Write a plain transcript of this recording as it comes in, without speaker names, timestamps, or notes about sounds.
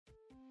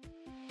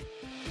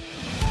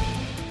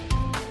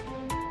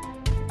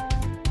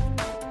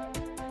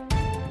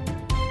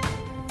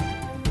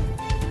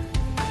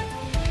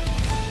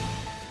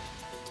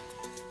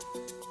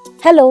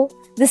Hello,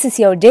 this is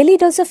your daily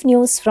dose of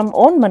news from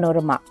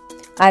Onmanorama.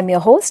 I'm your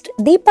host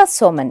Deepa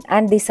Soman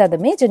and these are the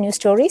major news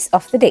stories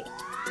of the day.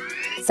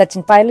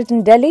 Sachin Pilot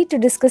in Delhi to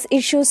discuss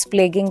issues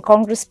plaguing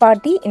Congress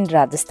party in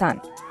Rajasthan.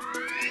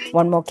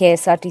 One more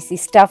KSRTC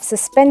staff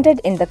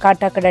suspended in the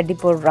Katakada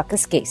Depot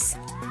ruckus case.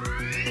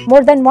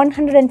 More than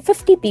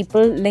 150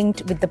 people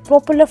linked with the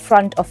Popular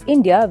Front of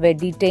India were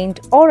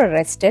detained or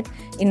arrested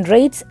in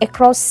raids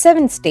across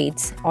 7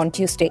 states on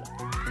Tuesday.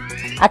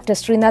 Actor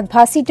Srinath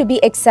Bhasi to be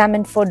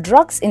examined for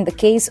drugs in the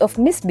case of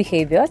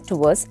misbehavior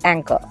towards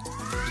anchor.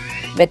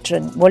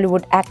 Veteran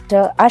Bollywood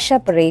actor Asha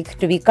Parekh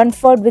to be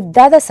conferred with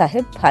Dada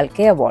Saheb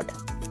Phalke Award.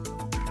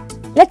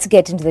 Let's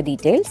get into the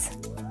details.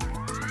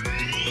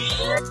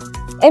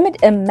 Amid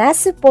a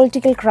massive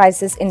political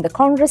crisis in the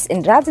Congress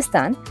in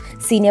Rajasthan,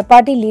 senior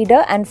party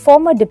leader and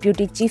former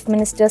Deputy Chief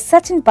Minister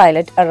Sachin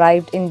Pilot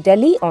arrived in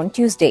Delhi on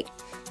Tuesday.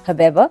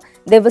 However,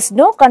 there was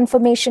no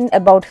confirmation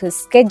about his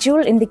schedule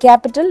in the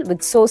capital,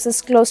 with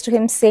sources close to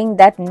him saying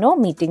that no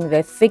meetings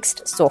were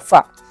fixed so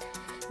far.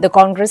 The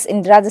Congress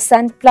in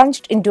Rajasthan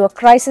plunged into a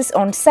crisis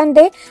on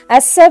Sunday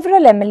as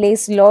several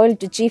MLAs loyal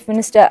to Chief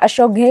Minister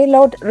Ashok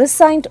Gehlot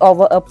resigned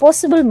over a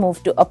possible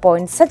move to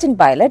appoint Sachin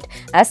Pilot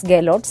as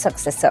Gehlot's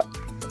successor.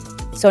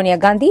 Sonia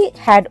Gandhi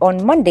had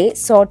on Monday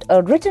sought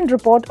a written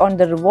report on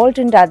the revolt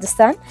in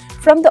Rajasthan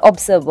from the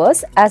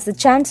observers as the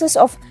chances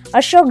of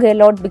Ashok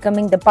Gehlot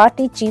becoming the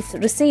party chief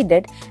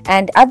receded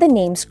and other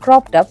names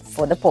cropped up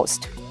for the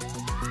post.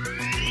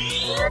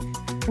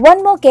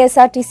 One more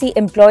KSRTC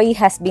employee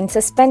has been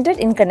suspended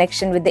in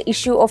connection with the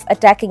issue of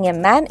attacking a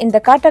man in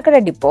the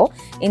Katakada depot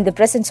in the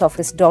presence of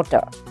his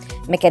daughter.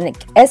 Mechanic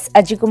S.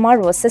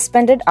 Ajikumar was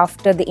suspended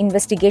after the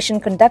investigation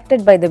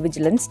conducted by the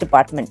Vigilance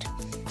Department.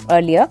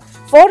 Earlier,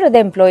 4 other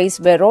employees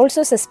were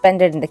also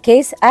suspended in the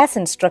case as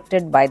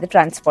instructed by the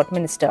Transport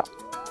Minister.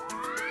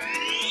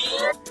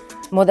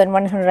 More than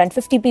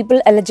 150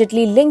 people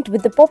allegedly linked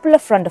with the Popular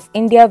Front of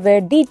India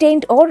were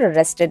detained or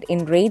arrested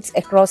in raids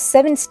across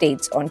 7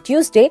 states on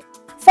Tuesday,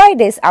 5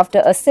 days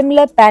after a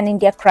similar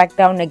pan-India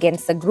crackdown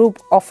against the group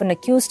often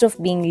accused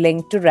of being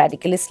linked to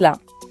radical Islam.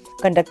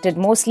 Conducted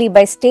mostly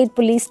by state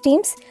police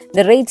teams,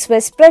 the raids were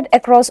spread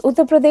across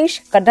Uttar Pradesh,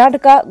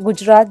 Karnataka,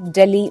 Gujarat,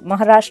 Delhi,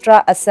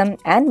 Maharashtra, Assam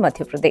and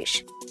Madhya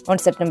Pradesh. On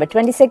September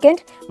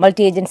 22nd,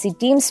 multi-agency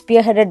teams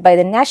spearheaded by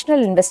the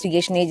National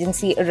Investigation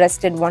Agency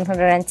arrested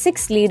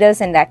 106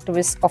 leaders and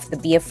activists of the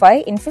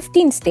PFI in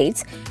 15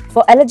 states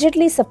for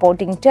allegedly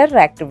supporting terror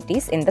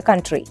activities in the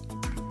country.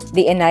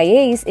 The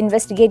NIA is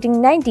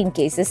investigating 19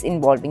 cases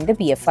involving the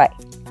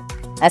PFI.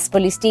 As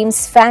police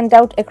teams fanned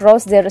out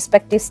across their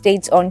respective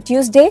states on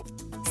Tuesday,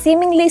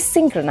 seemingly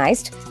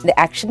synchronized, the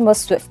action was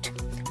swift.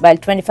 While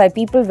 25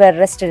 people were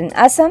arrested in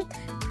Assam,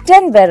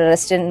 10 were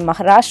arrested in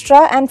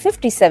Maharashtra and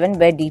 57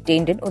 were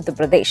detained in Uttar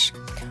Pradesh,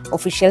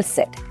 officials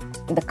said.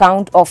 The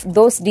count of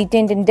those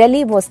detained in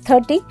Delhi was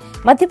 30,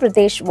 Madhya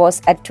Pradesh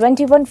was at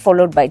 21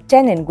 followed by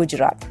 10 in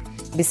Gujarat.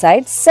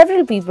 Besides,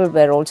 several people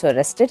were also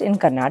arrested in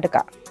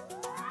Karnataka.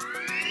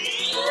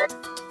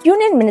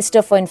 Union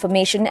Minister for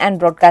Information and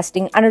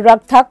Broadcasting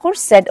Anurag Thakur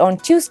said on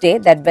Tuesday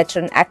that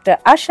veteran actor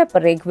Asha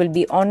Parekh will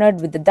be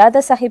honoured with the Dada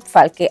Saheb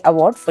Phalke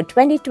Award for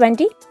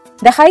 2020,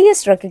 the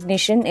highest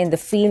recognition in the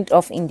field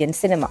of Indian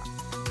cinema.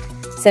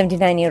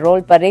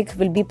 79-year-old Parekh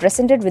will be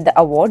presented with the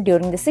award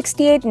during the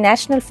 68th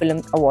National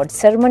Film Awards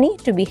ceremony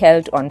to be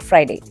held on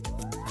Friday.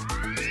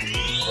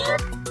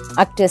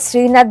 Actor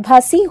Srinath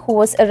Bhasi, who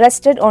was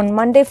arrested on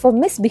Monday for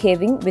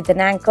misbehaving with an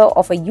anchor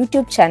of a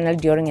YouTube channel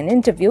during an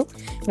interview,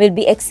 will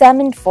be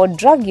examined for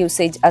drug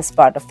usage as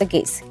part of the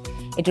case.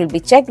 It will be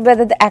checked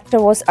whether the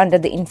actor was under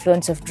the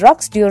influence of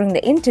drugs during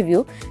the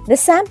interview. The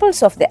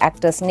samples of the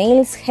actor's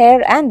nails,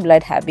 hair and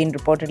blood have been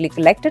reportedly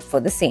collected for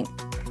the same.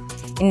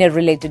 In a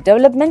related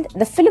development,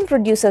 the Film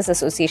Producers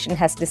Association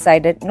has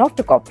decided not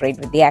to cooperate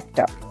with the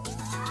actor.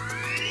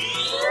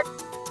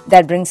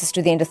 That brings us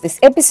to the end of this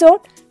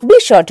episode. Be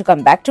sure to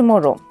come back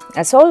tomorrow.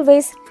 As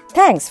always,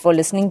 thanks for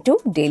listening to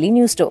Daily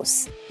News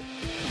Dose.